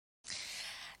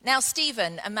Now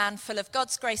Stephen, a man full of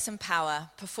God's grace and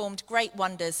power, performed great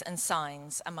wonders and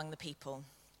signs among the people.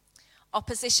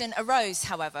 Opposition arose,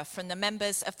 however, from the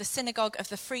members of the synagogue of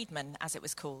the freedmen, as it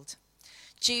was called,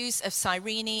 Jews of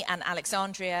Cyrene and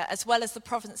Alexandria, as well as the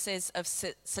provinces of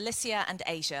Cilicia and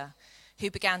Asia, who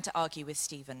began to argue with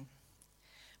Stephen.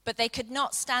 But they could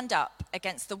not stand up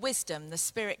against the wisdom the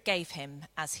Spirit gave him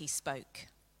as he spoke.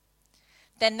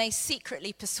 Then they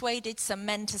secretly persuaded some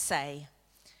men to say,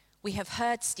 "We have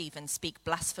heard Stephen speak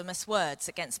blasphemous words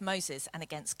against Moses and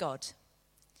against God."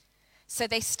 So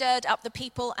they stirred up the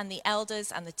people and the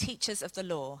elders and the teachers of the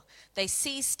law. They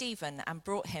seized Stephen and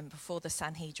brought him before the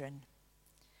Sanhedrin.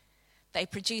 They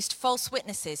produced false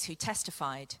witnesses who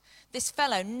testified, "This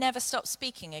fellow never stopped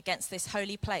speaking against this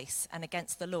holy place and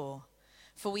against the law.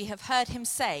 For we have heard him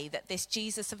say that this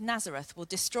Jesus of Nazareth will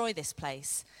destroy this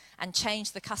place and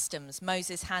change the customs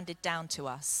Moses handed down to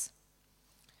us."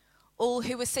 All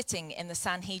who were sitting in the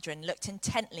Sanhedrin looked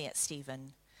intently at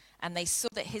Stephen, and they saw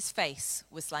that his face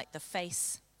was like the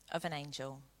face of an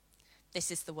angel. This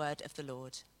is the word of the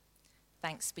Lord.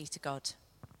 Thanks be to God.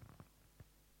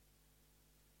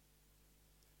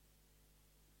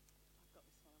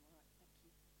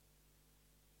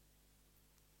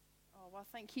 Well,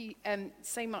 thank you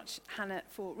so much, Hannah,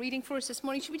 for reading for us this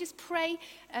morning. Should we just pray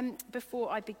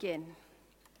before I begin?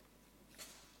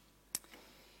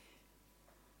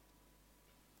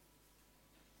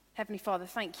 Heavenly Father,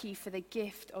 thank you for the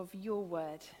gift of your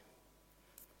word.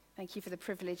 Thank you for the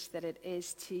privilege that it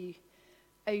is to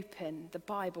open the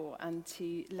Bible and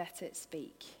to let it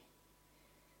speak.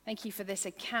 Thank you for this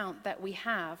account that we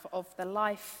have of the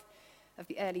life of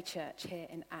the early church here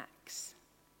in Acts.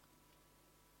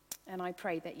 And I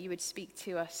pray that you would speak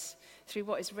to us through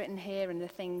what is written here and the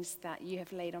things that you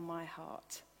have laid on my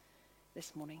heart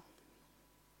this morning.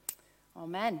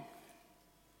 Amen.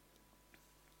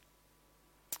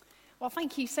 Well,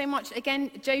 thank you so much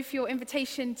again, Joe, for your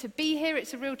invitation to be here.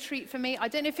 It's a real treat for me. I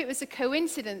don't know if it was a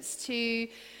coincidence to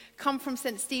come from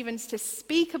St. Stephen's to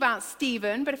speak about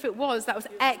Stephen, but if it was, that was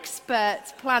expert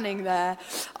planning there.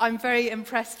 I'm very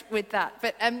impressed with that.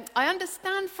 But I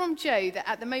understand from Joe that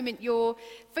at the moment you're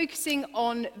focusing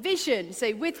on vision,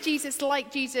 so with Jesus,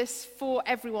 like Jesus, for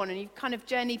everyone, and you've kind of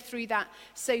journeyed through that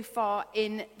so far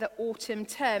in the autumn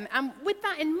term. And with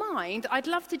that in mind, I'd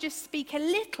love to just speak a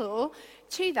little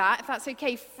to that, if that's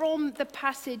okay, from the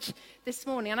passage this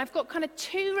morning. And I've got kind of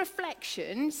two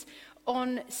reflections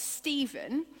on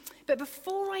Stephen. But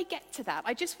before I get to that,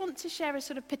 I just want to share a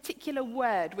sort of particular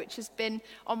word which has been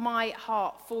on my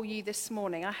heart for you this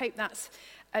morning. I hope that's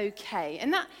okay.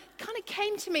 And that kind of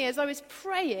came to me as I was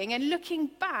praying and looking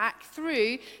back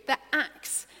through the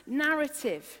Acts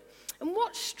narrative. And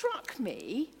what struck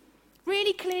me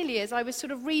really clearly as I was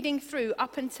sort of reading through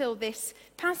up until this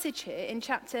passage here in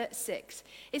chapter 6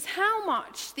 is how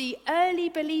much the early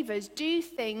believers do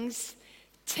things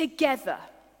together.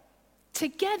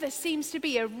 Together seems to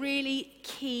be a really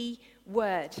key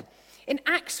word. In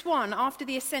Acts 1, after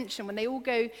the ascension, when they all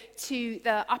go to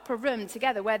the upper room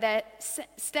together where they're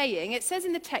staying, it says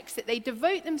in the text that they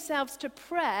devote themselves to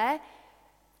prayer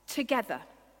together.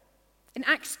 In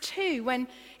Acts 2, when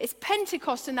it's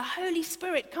Pentecost and the Holy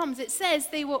Spirit comes, it says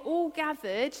they were all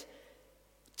gathered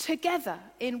together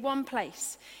in one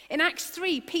place. In Acts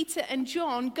 3, Peter and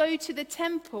John go to the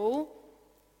temple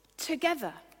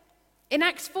together. In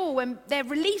Acts 4, when they're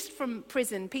released from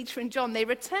prison, Peter and John, they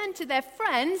return to their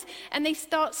friends and they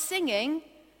start singing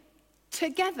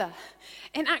together.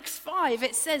 In Acts 5,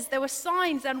 it says there were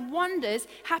signs and wonders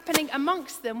happening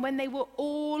amongst them when they were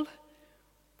all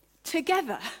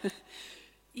together.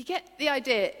 You get the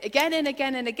idea. Again and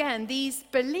again and again, these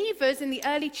believers in the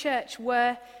early church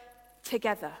were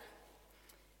together.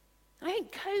 I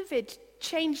think COVID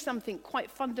changed something quite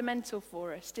fundamental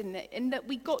for us, didn't it? In that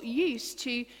we got used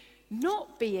to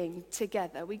not being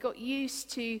together. We got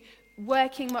used to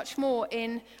working much more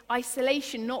in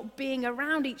isolation, not being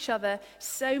around each other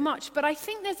so much. But I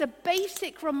think there's a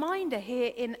basic reminder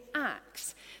here in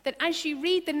Acts that as you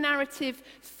read the narrative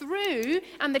through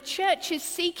and the church is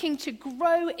seeking to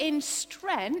grow in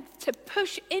strength, to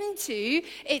push into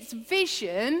its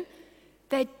vision,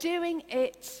 they're doing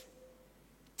it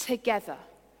together.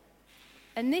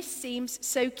 And this seems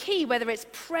so key, whether it's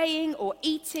praying or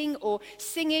eating or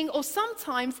singing, or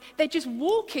sometimes they're just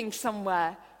walking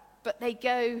somewhere, but they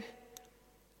go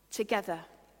together.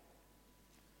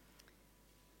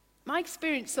 My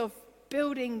experience of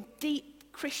building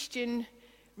deep Christian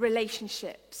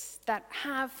relationships that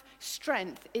have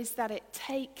strength is that it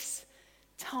takes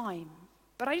time,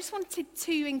 But I just wanted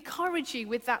to encourage you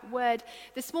with that word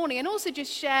this morning, and also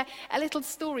just share a little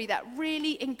story that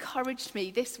really encouraged me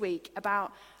this week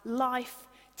about life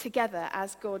together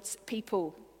as God's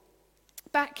people.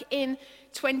 Back in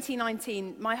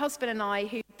 2019, my husband and I,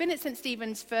 who'd been at St.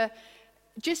 Stephen's for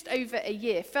just over a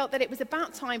year, felt that it was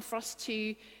about time for us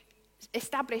to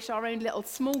establish our own little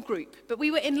small group. But we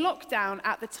were in lockdown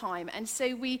at the time, and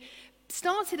so we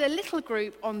started a little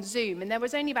group on Zoom, and there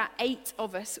was only about 8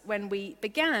 of us when we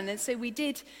began. And so we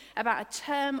did about a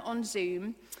term on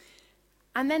Zoom.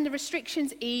 And then the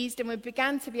restrictions eased and we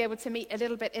began to be able to meet a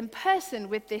little bit in person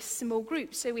with this small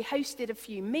group. So we hosted a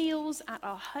few meals at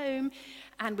our home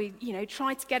and we,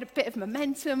 tried to get a bit of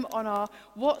momentum on our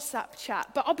WhatsApp chat.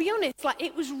 But I'll be honest,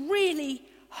 it was really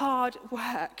hard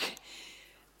work.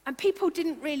 And people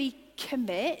didn't really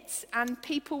commit, and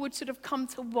people would sort of come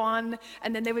to 1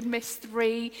 and then they would miss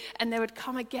 3 and they would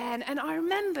come again. And I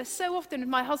remember so often with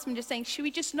my husband just saying, should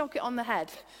we just knock it on the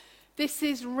head? This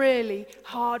is really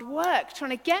hard work,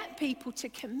 trying to get people to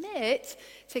commit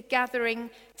to gathering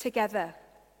together.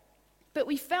 But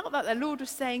we felt that the Lord was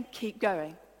saying, keep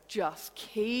going, just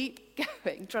keep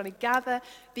going, trying to gather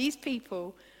these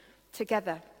people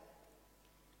together.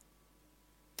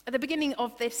 At the beginning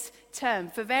of this term,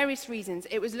 for various reasons,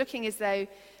 it was looking as though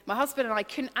my husband and I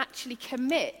couldn't actually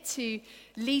commit to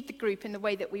lead the group in the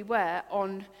way that we were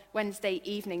on Wednesday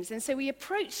evenings. And so we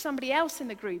approached somebody else in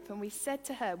the group and we said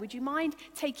to her, would you mind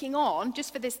taking on,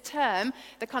 just for this term,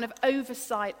 the kind of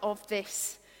oversight of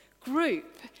this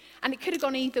group? And it could have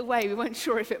gone either way. We weren't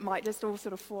sure if it might just all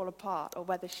sort of fall apart or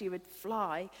whether she would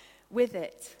fly with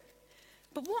it.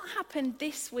 But what happened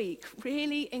this week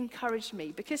really encouraged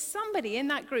me, because somebody in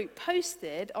that group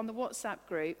posted on the WhatsApp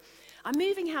group, I'm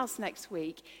moving house next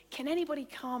week, can anybody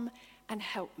come and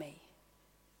help me?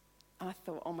 And I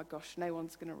thought, oh my gosh, no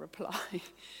one's going to reply.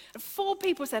 And 4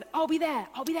 people said, I'll be there.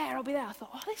 I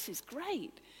thought, oh, this is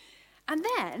great. And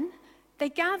then they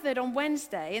gathered on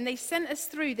Wednesday and they sent us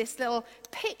through this little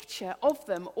picture of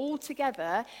them all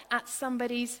together at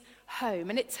somebody's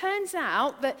home. And it turns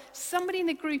out that somebody in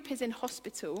the group is in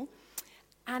hospital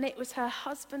and it was her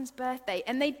husband's birthday.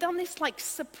 And they'd done this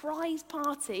surprise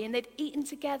party and they'd eaten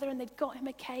together and they'd got him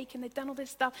a cake and they'd done all this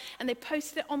stuff and they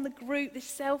posted it on the group, this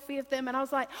selfie of them. And I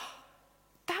was like, oh,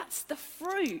 that's the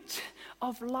fruit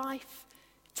of life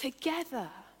together.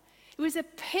 It was a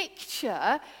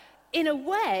picture in a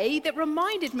way that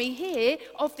reminded me here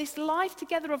of this life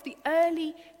together of the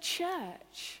early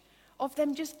church, of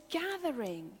them just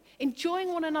gathering,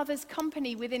 enjoying one another's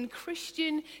company within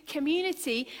Christian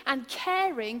community and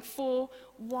caring for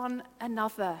one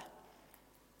another.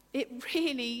 It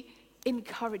really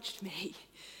encouraged me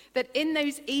that in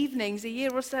those evenings a year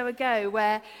or so ago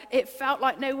where it felt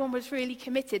like no one was really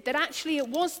committed, that actually it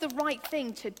was the right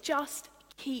thing to just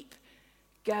keep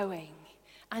going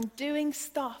and doing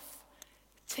stuff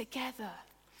together.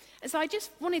 And so I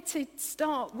just wanted to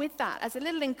start with that as a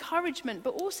little encouragement,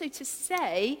 but also to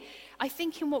say, I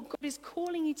think in what God is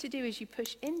calling you to do as you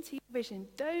push into your vision,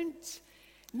 don't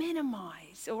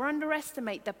minimize or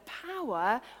underestimate the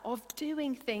power of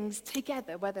doing things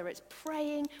together, whether it's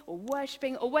praying or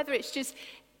worshiping or whether it's just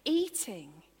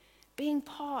eating, being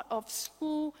part of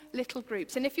small little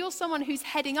groups. And if you're someone who's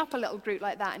heading up a little group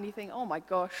like that and you think, oh my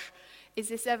gosh, is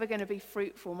this ever going to be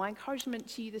fruitful? My encouragement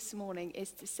to you this morning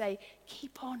is to say,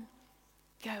 keep on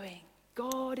going.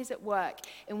 God is at work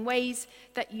in ways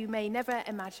that you may never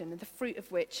imagine, and the fruit of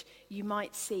which you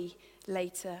might see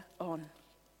later on.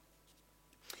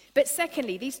 But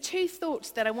secondly, these 2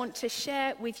 thoughts that I want to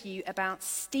share with you about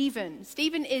Stephen.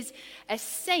 Stephen is a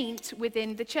saint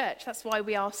within the church. That's why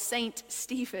we are Saint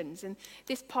Stephens. And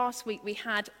this past week we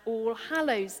had All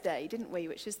Hallows Day, didn't we?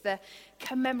 Which is the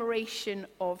commemoration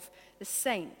of the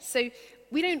saints. So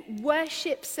we don't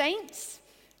worship saints,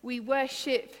 we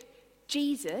worship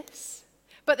Jesus.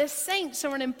 But the saints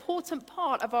are an important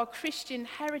part of our Christian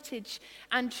heritage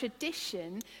and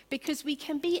tradition because we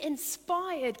can be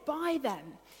inspired by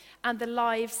them and the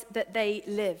lives that they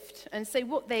lived. And so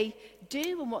what they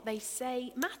do and what they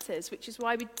say matters, which is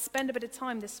why we spend a bit of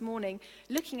time this morning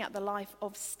looking at the life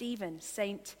of Stephen,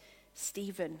 Saint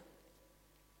Stephen.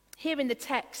 Here in the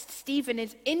text, Stephen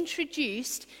is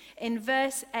introduced in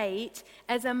verse 8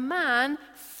 as a man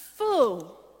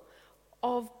full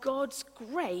of God's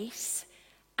grace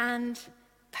and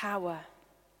power.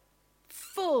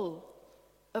 Full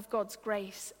of God's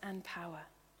grace and power.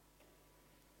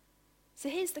 So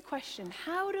here's the question: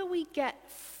 how do we get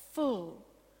full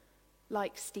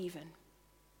like Stephen?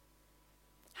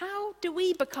 How do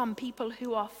we become people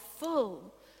who are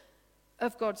full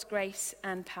of God's grace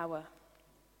and power?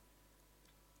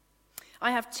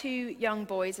 I have 2 young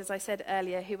boys, as I said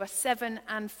earlier, who are 7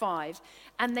 and 5,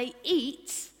 and they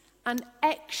eat an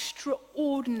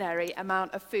extraordinary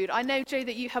amount of food. I know, Joe,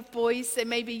 that you have boys, so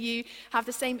maybe you have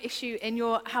the same issue in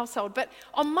your household. But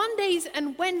on Mondays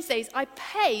and Wednesdays, I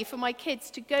pay for my kids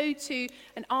to go to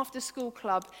an after-school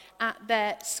club at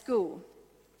their school.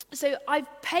 So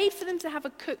I've paid for them to have a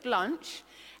cooked lunch,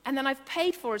 and then I've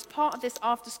paid for, as part of this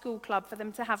after-school club, for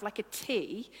them to have like a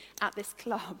tea at this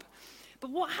club.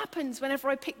 But what happens whenever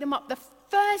I pick them up, the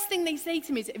first thing they say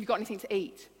to me is, have you got anything to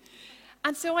eat?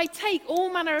 And so I take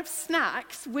all manner of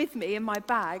snacks with me in my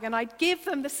bag, and I give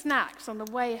them the snacks on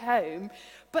the way home,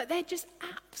 but they're just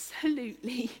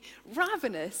absolutely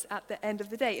ravenous at the end of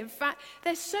the day. In fact,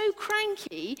 they're so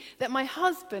cranky that my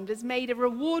husband has made a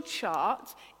reward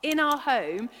chart in our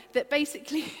home that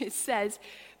basically it says,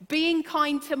 being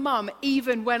kind to mum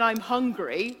even when I'm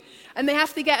hungry, and they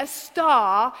have to get a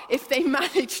star if they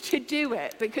manage to do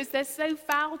it because they're so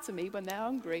foul to me when they're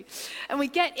hungry. And we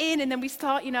get in and then we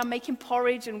start, making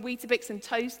porridge and Weetabix and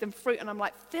toast and fruit, and I'm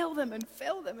like, fill them and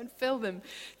fill them and fill them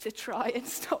to try and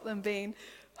stop them being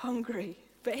hungry.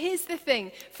 But here's the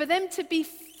thing, for them to be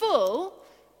full,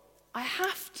 I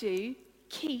have to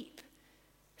keep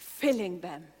filling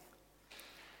them.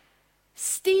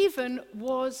 Stephen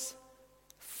was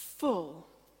full,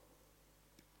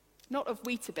 not of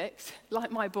Weetabix,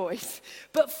 like my boys,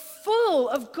 but full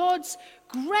of God's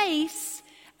grace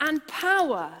and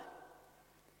power,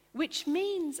 which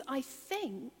means, I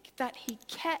think, that he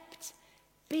kept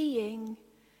being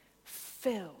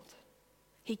filled.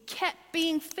 He kept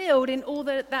being filled in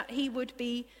order that he would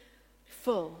be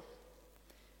full.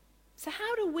 So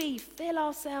how do we fill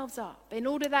ourselves up in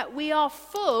order that we are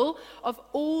full of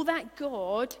all that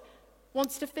God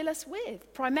wants to fill us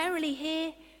with? Primarily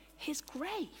here, his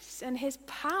grace and his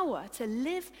power to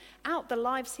live out the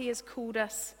lives he has called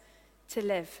us to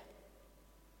live.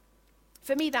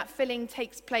 For me, that filling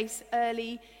takes place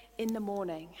early in the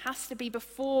morning. It has to be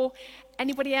before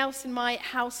anybody else in my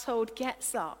household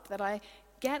gets up, that I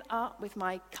get up with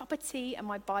my cup of tea and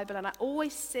my Bible, and I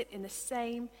always sit in the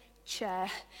same chair,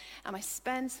 and I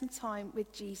spend some time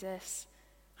with Jesus,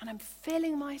 and I'm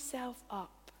filling myself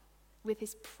up with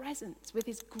his presence, with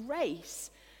his grace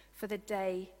for the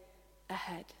day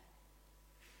ahead.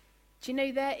 Do you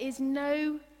know there is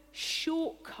no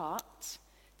shortcut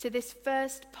to this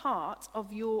first part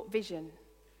of your vision,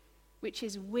 which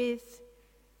is with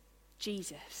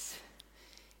Jesus?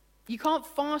 You can't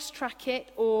fast track it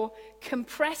or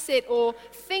compress it or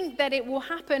think that it will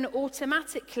happen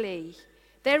automatically.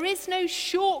 There is no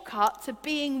shortcut to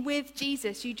being with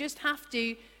Jesus. You just have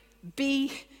to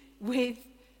be with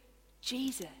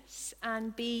Jesus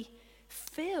and be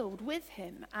filled with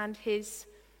him and his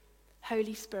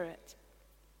Holy Spirit.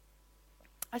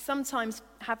 I sometimes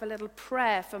have a little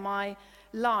prayer for my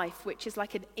life, which is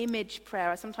like an image prayer.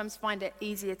 I sometimes find it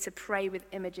easier to pray with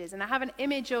images. And I have an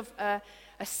image of a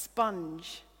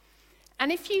sponge.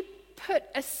 And if you put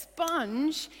a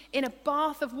sponge in a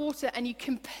bath of water and you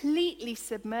completely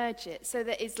submerge it so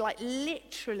that it's like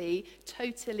literally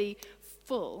totally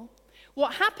full,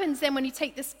 what happens then when you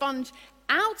take the sponge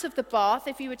out of the bath,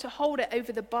 if you were to hold it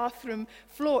over the bathroom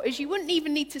floor, is you wouldn't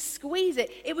even need to squeeze it.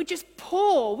 It would just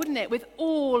pour, wouldn't it, with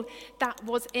all that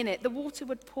was in it. The water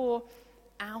would pour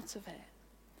out of it.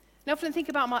 And I often think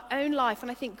about my own life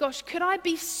and I think, gosh, could I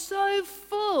be so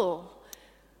full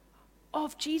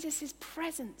of Jesus'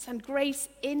 presence and grace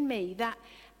in me that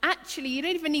actually you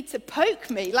don't even need to poke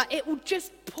me. Like it will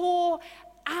just pour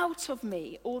out of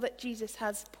me all that Jesus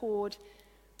has poured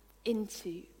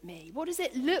into me. What does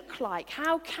it look like?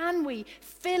 How can we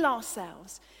fill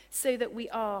ourselves so that we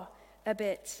are a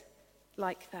bit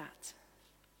like that?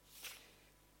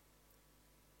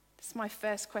 That's my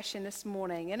first question this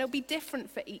morning, and it'll be different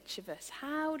for each of us.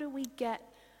 How do we get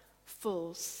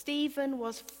full? Stephen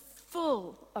was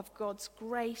full of God's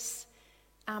grace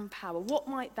and power. What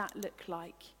might that look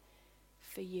like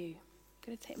for you? I'm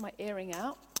going to take my earring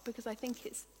out because I think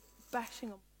it's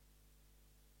bashing on.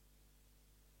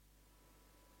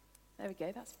 There we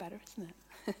go, that's better, isn't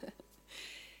it?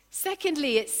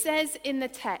 Secondly, it says in the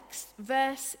text,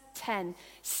 verse 10,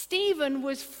 Stephen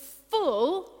was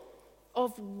full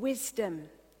of wisdom.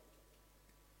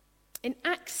 In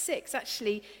Acts 6,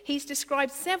 actually, he's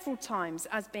described several times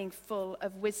as being full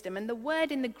of wisdom. And the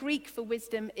word in the Greek for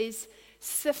wisdom is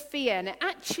Sophia. And it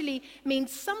actually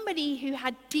means somebody who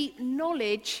had deep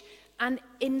knowledge and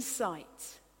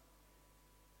insight.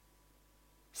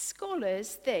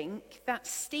 Scholars think that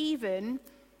Stephen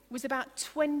was about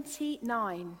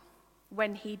 29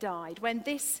 when he died, when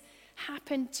this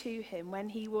happened to him, when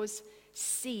he was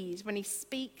seized, when he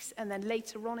speaks, and then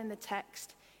later on in the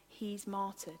text, he's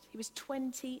martyred. He was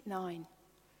 29.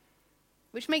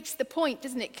 Which makes the point,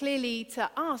 doesn't it, clearly to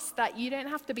us that you don't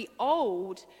have to be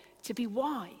old to be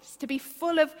wise, to be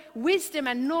full of wisdom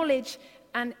and knowledge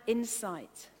and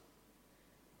insight.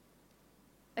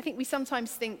 I think we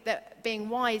sometimes think that being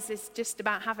wise is just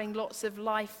about having lots of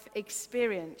life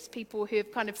experience. People who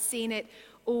have kind of seen it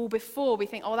all before, we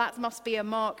think, oh, that must be a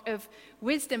mark of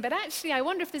wisdom. But actually, I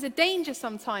wonder if there's a danger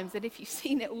sometimes that if you've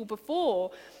seen it all before,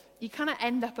 you kind of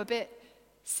end up a bit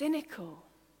cynical.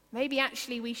 Maybe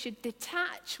actually we should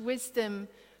detach wisdom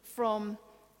from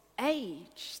age.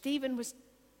 Stephen was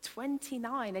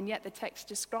 29, and yet the text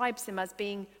describes him as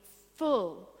being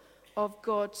full of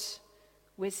God's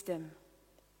wisdom.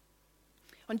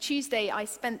 On Tuesday, I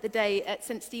spent the day at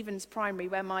St. Stephen's Primary,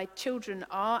 where my children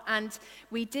are, and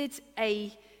we did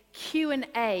a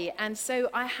Q&A, and so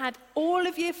I had all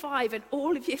of year 5 and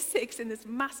all of year 6 in this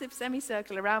massive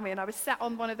semicircle around me, and I was sat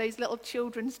on one of those little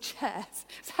children's chairs.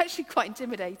 It's actually quite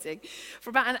intimidating, for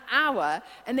about an hour,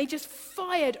 and they just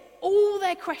fired all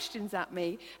their questions at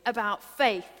me about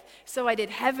faith. So I did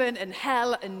heaven and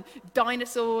hell and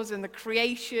dinosaurs and the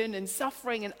creation and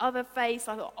suffering and other faiths.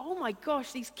 I thought, oh my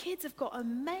gosh, these kids have got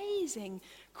amazing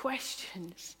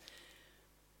questions.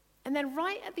 And then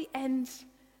right at the end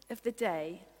of the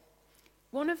day,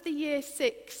 one of the year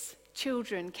 6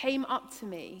 children came up to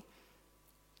me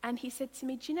and he said to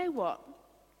me, do you know what?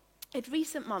 In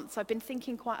recent months, I've been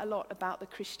thinking quite a lot about the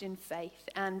Christian faith.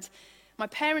 And my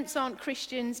parents aren't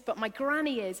Christians, but my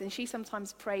granny is, and she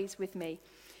sometimes prays with me.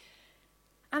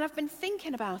 And I've been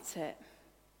thinking about it.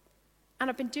 And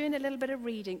I've been doing a little bit of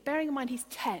reading, bearing in mind he's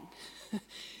 10.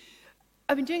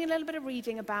 I've been doing a little bit of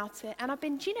reading about it. And I've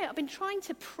been trying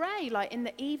to pray, like in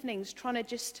the evenings, trying to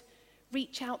just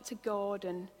reach out to God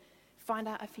and find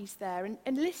out if he's there.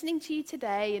 And listening to you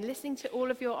today and listening to all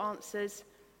of your answers,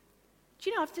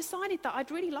 I've decided that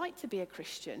I'd really like to be a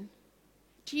Christian.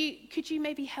 Could you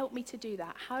maybe help me to do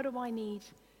that? How do I need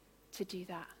to do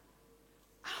that?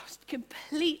 I was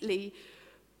completely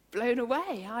blown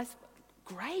away. I was,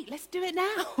 great, let's do it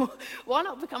now. Why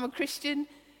not become a Christian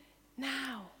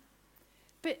now?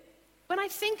 But when I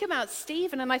think about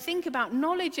Stephen and I think about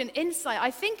knowledge and insight, I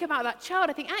think about that child,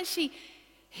 I think actually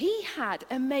he had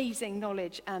amazing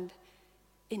knowledge and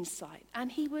insight.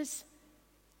 And he was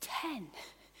 10.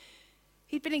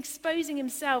 He'd been exposing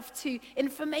himself to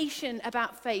information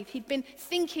about faith. He'd been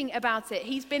thinking about it.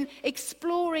 He's been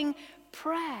exploring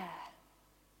prayer.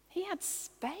 He had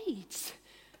spades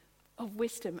of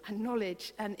wisdom and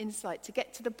knowledge and insight to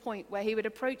get to the point where he would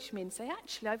approach me and say,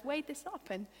 actually, I've weighed this up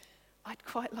and I'd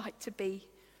quite like to be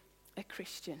a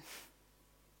Christian.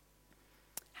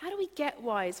 How do we get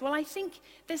wise? Well, I think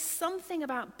there's something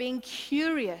about being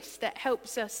curious that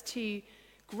helps us to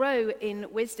grow in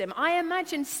wisdom. I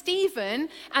imagine Stephen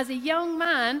as a young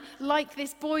man like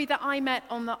this boy that I met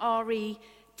on the RE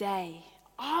day,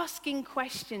 asking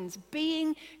questions,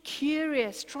 being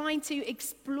curious, trying to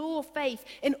explore faith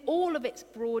in all of its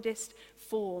broadest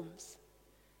forms.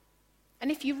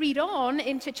 And if you read on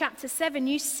into chapter 7,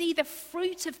 you see the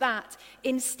fruit of that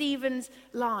in Stephen's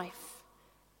life.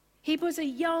 He was a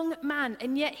young man,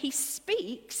 and yet he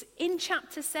speaks in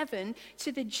chapter 7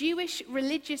 to the Jewish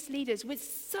religious leaders with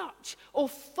such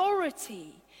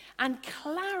authority and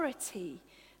clarity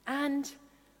and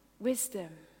wisdom.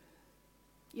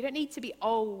 You don't need to be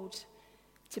old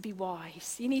to be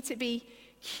wise. You need to be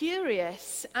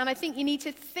curious, and I think you need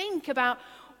to think about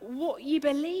what you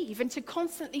believe and to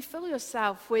constantly fill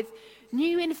yourself with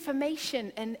new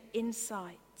information and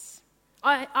insights.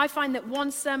 I find that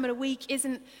one sermon a week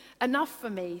isn't enough for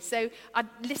me. So I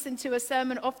listen to a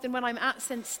sermon often when I'm at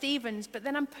St. Stephen's, but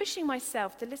then I'm pushing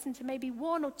myself to listen to maybe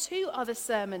 1 or 2 other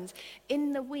sermons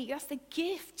in the week. That's the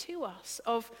gift to us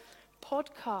of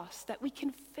podcasts, that we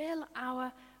can fill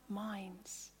our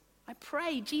minds. I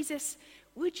pray, Jesus,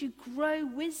 would you grow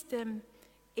wisdom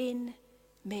in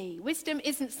me? Wisdom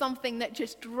isn't something that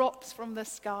just drops from the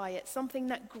sky. It's something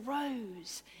that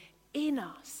grows in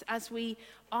us as we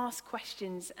ask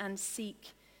questions and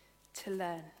seek to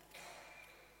learn.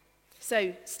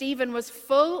 So Stephen was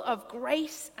full of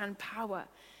grace and power,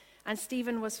 and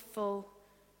Stephen was full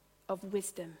of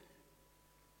wisdom.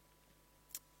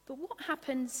 But what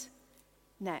happens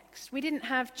next? We didn't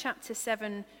have chapter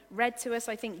 7 read to us.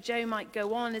 I think Joe might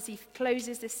go on as he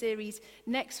closes the series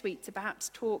next week to perhaps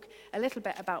talk a little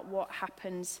bit about what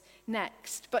happens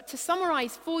next. But to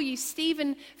summarize for you,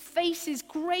 Stephen faces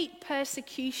great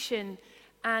persecution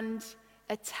and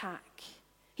attack.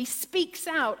 He speaks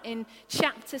out in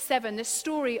chapter 7, the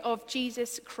story of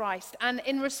Jesus Christ, and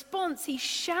in response, he's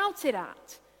shouted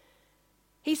at.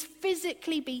 He's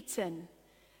physically beaten,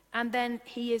 and then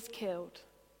he is killed.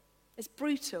 It's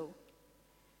brutal.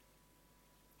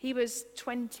 He was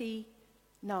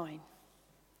 29.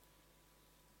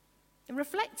 And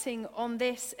reflecting on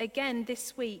this again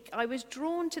this week, I was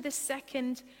drawn to the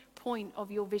second point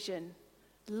of your vision,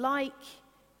 like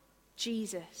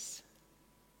Jesus.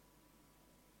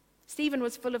 Stephen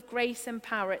was full of grace and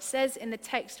power. It says in the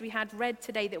text we had read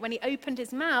today that when he opened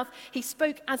his mouth, he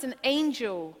spoke as an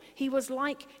angel. He was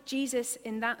like Jesus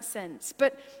in that sense.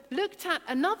 But looked at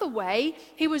another way,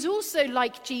 he was also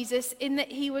like Jesus in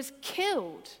that he was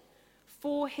killed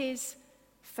for his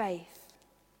faith.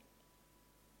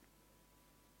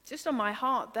 Just on my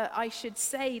heart that I should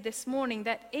say this morning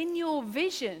that in your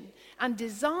vision and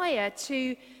desire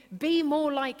to be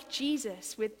more like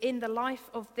Jesus within the life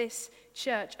of this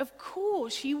church, of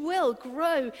course you will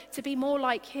grow to be more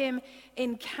like him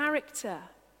in character.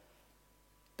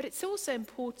 But it's also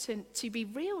important to be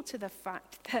real to the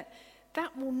fact that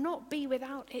that will not be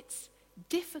without its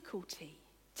difficulty.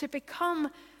 To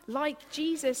become like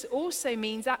Jesus also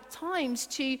means at times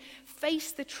to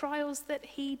face the trials that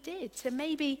he did, to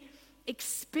maybe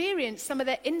experience some of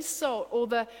the insult or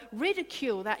the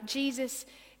ridicule that Jesus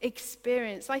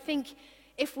experienced. I think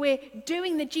if we're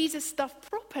doing the Jesus stuff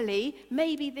properly,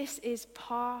 maybe this is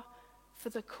par for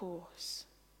the course.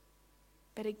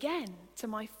 But again, to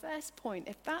my first point,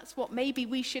 if that's what maybe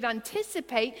we should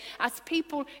anticipate as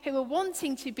people who are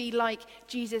wanting to be like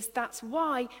Jesus, that's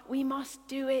why we must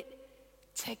do it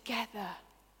together.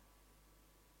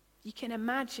 You can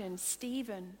imagine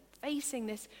Stephen facing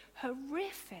this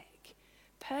horrific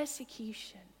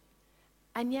persecution,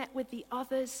 and yet with the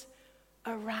others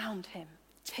around him,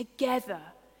 together,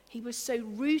 he was so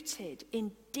rooted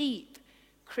in deep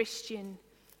Christian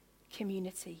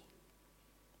community.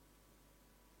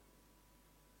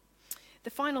 The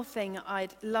final thing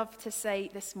I'd love to say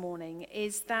this morning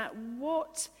is that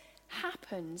what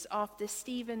happens after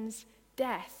Stephen's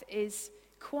death is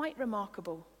quite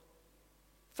remarkable.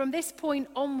 From this point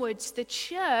onwards, the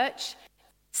church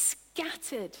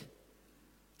scattered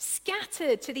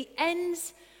to the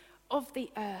ends of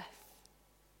the earth.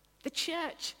 The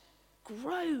church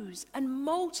grows and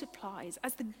multiplies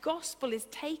as the gospel is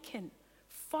taken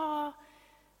far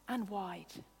and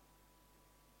wide.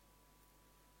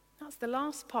 That's the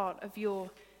last part of your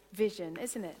vision,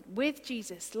 isn't it? With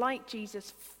Jesus, like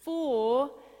Jesus,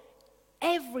 for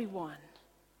everyone.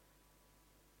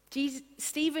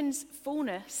 Stephen's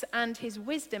fullness and his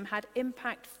wisdom had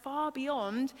impact far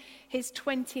beyond his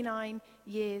 29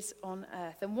 years on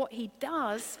earth. And what he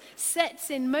does sets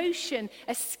in motion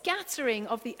a scattering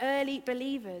of the early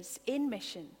believers in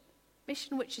mission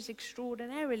which is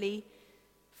extraordinarily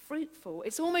fruitful.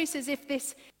 It's almost as if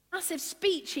this massive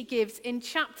speech he gives in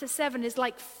chapter 7 is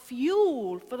like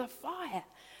fuel for the fire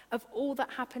of all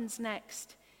that happens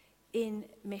next in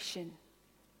mission.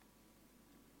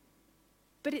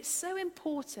 But it's so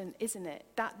important, isn't it,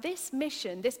 that this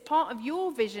mission, this part of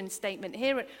your vision statement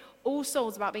here at All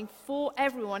Souls about being for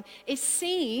everyone, is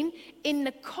seen in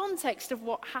the context of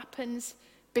what happens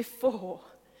before.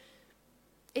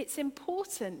 It's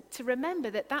important to remember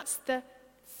that that's the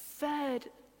third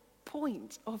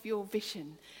point of your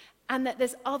vision, and that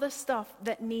there's other stuff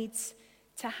that needs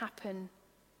to happen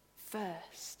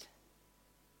first.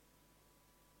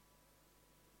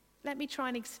 Let me try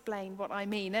and explain what I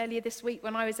mean. Earlier this week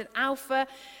when I was at Alpha,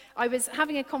 I was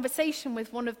having a conversation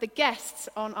with one of the guests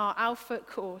on our Alpha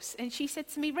course, and she said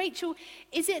to me, Rachel,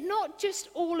 is it not just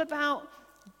all about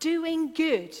doing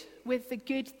good with the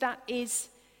good that is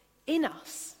in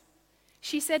us?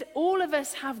 She said, all of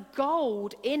us have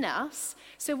gold in us,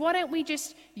 so why don't we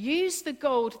just use the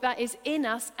gold that is in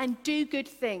us and do good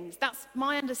things? That's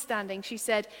my understanding, she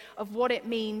said, of what it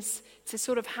means to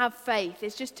sort of have faith.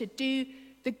 It's just to do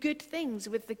the good things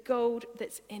with the gold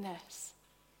that's in us.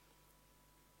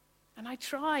 And I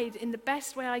tried in the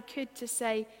best way I could to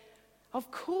say,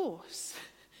 of course,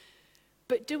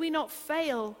 but do we not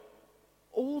fail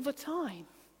all the time?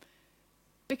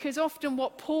 Because often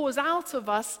what pours out of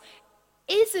us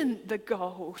isn't the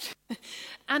gold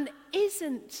and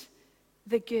isn't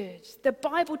the good. The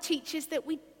Bible teaches that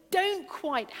we don't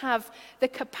quite have the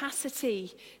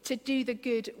capacity to do the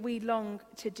good we long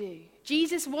to do.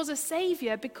 Jesus was a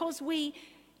savior because we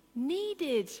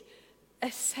needed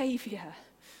a savior,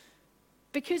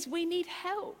 because we need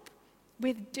help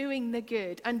with doing the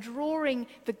good and drawing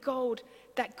the gold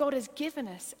that God has given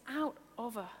us out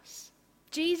of us.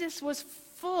 Jesus was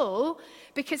full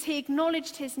because he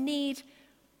acknowledged his need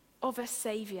of a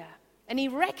savior, and he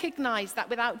recognized that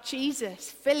without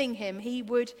Jesus filling him, he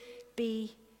would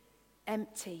be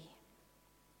empty.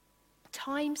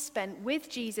 Time spent with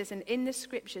Jesus and in the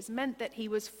scriptures meant that he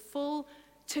was full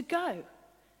to go.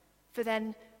 For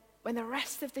then, when the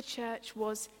rest of the church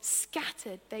was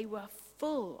scattered, they were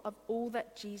full of all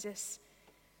that Jesus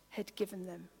had given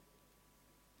them.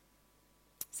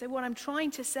 So what I'm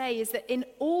trying to say is that in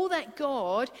all that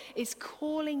God is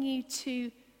calling you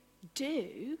to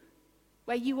do,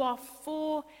 where you are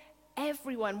for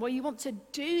everyone, where you want to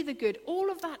do the good,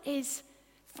 all of that is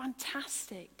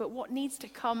fantastic. But what needs to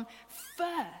come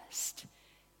first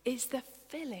is the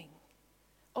filling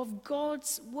of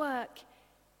God's work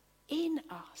in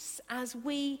us as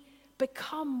we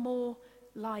become more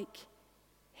like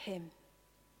him.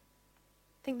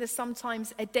 I think there's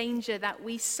sometimes a danger that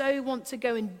we so want to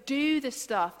go and do the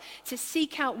stuff, to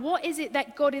seek out what is it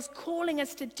that God is calling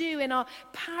us to do in our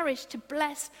parish to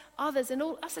bless others. And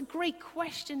all that's a great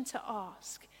question to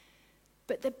ask.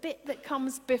 But the bit that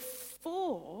comes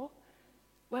before,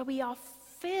 where we are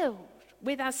filled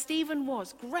with, as Stephen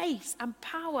was, grace and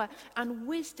power and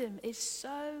wisdom, is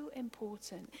so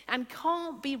important and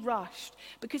can't be rushed.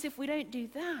 Because if we don't do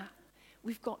that,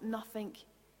 we've got nothing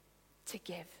to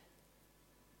give.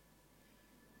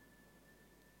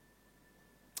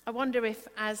 I wonder if,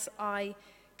 as I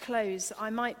close,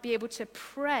 I might be able to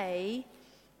pray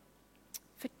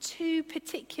for two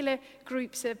particular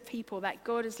groups of people that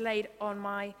God has laid on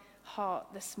my heart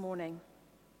this morning.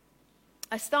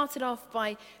 I started off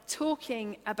by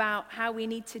talking about how we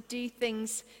need to do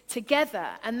things together,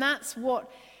 and that's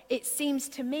what it seems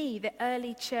to me the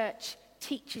early church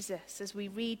teaches us as we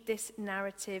read this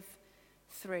narrative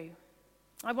through.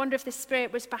 I wonder if the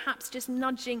Spirit was perhaps just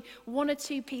nudging one or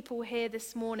two people here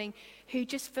this morning who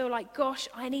just feel like, gosh,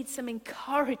 I need some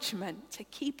encouragement to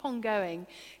keep on going,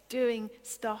 doing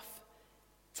stuff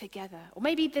together. Or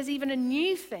maybe there's even a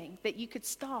new thing that you could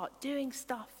start, doing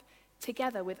stuff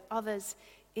together with others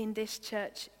in this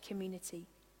church community.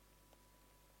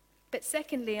 But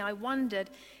secondly, I wondered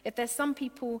if there's some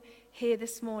people here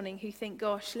this morning who think,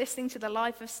 gosh, listening to the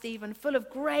life of Stephen, full of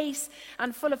grace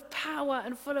and full of power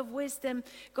and full of wisdom,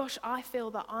 gosh, I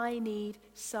feel that I need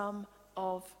some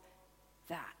of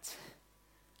that.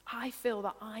 I feel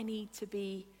that I need to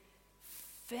be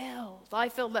filled. I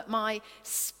feel that my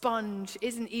sponge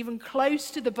isn't even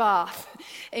close to the bath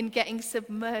in getting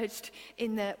submerged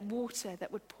in the water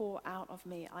that would pour out of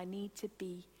me. I need to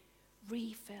be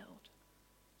refilled.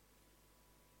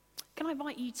 Can I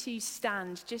invite you to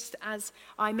stand just as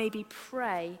I maybe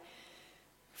pray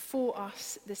for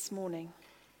us this morning?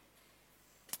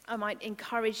 I might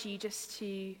encourage you just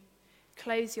to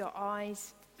close your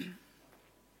eyes.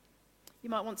 You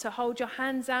might want to hold your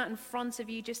hands out in front of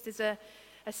you just as a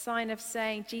sign of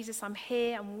saying, Jesus, I'm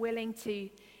here, I'm willing to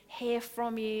hear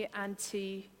from you and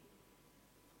to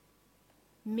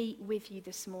meet with you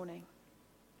this morning.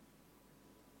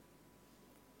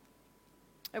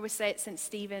 I always say at St.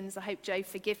 Stephen's, I hope Joe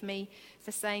forgive me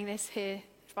for saying this here,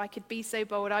 if I could be so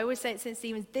bold. I always say at St.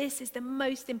 Stephen's, this is the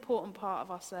most important part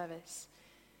of our service,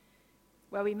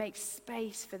 where we make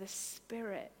space for the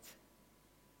Spirit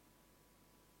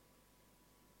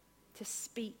to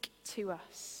speak to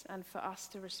us and for us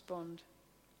to respond.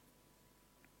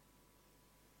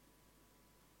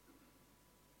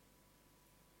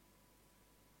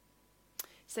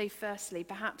 So firstly,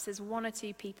 perhaps there's one or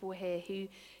two people here who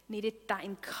needed that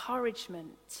encouragement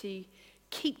to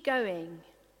keep going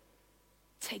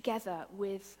together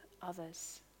with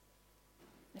others.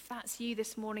 If that's you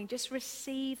this morning, just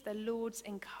receive the Lord's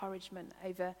encouragement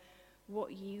over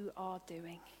what you are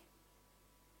doing.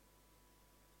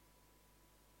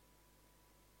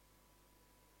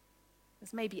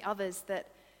 There's maybe others that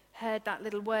heard that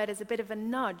little word as a bit of a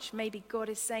nudge. Maybe God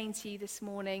is saying to you this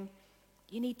morning,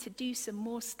 you need to do some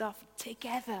more stuff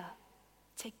together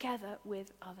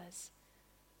with others.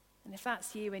 And if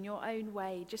that's you in your own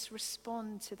way, just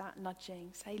respond to that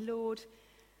nudging. Say, Lord,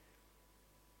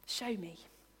 show me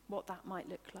what that might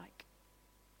look like.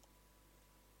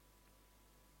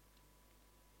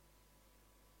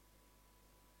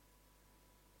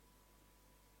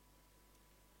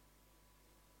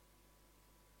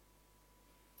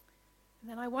 And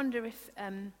then I wonder if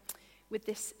with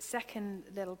this second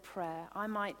little prayer, I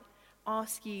might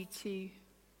ask you to,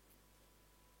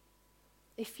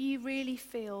 if you really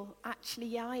feel,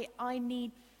 actually, I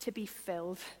need to be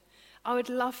filled. I would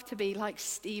love to be like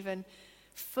Stephen,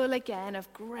 full again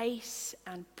of grace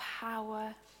and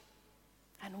power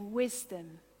and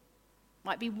wisdom.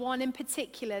 Might be one in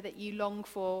particular that you long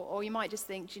for, or you might just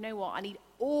think, do you know what, I need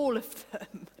all of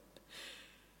them.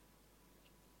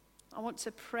 I want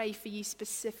to pray for you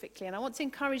specifically, and I want to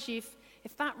encourage you,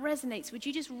 if that resonates, would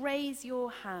you just raise your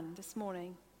hand this morning?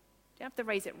 You don't have to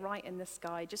raise it right in the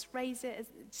sky. Just raise it.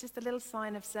 It's just a little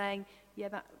sign of saying, yeah,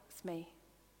 that's me.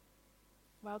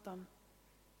 Well done.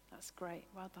 That's great.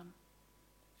 Well done.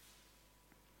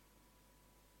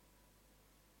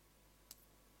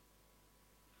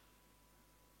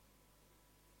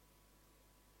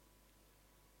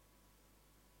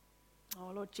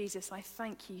 Oh, Lord Jesus, I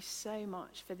thank you so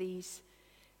much for these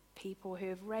people who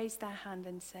have raised their hand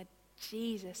and said,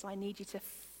 Jesus, I need you to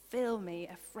fill me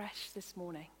afresh this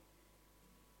morning.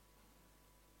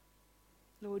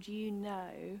 Lord, you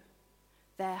know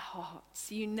their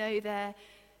hearts. You know their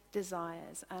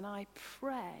desires. And I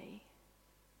pray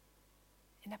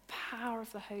in the power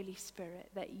of the Holy Spirit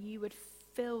that you would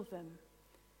fill them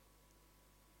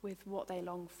with what they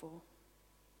long for.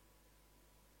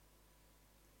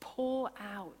 Pour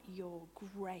out your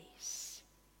grace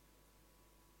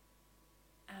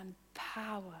and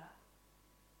power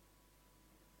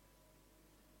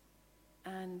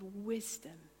and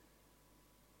wisdom.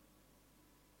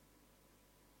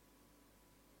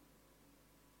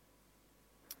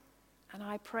 And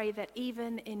I pray that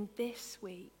even in this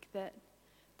week, that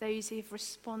those who've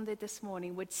responded this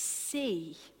morning would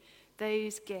see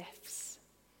those gifts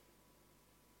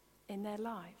in their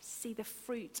lives, see the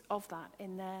fruit of that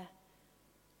in their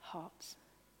hearts.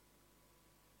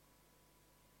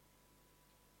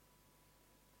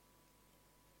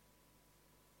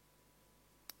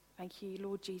 Thank you,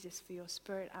 Lord Jesus, for your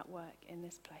Spirit at work in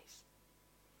this place.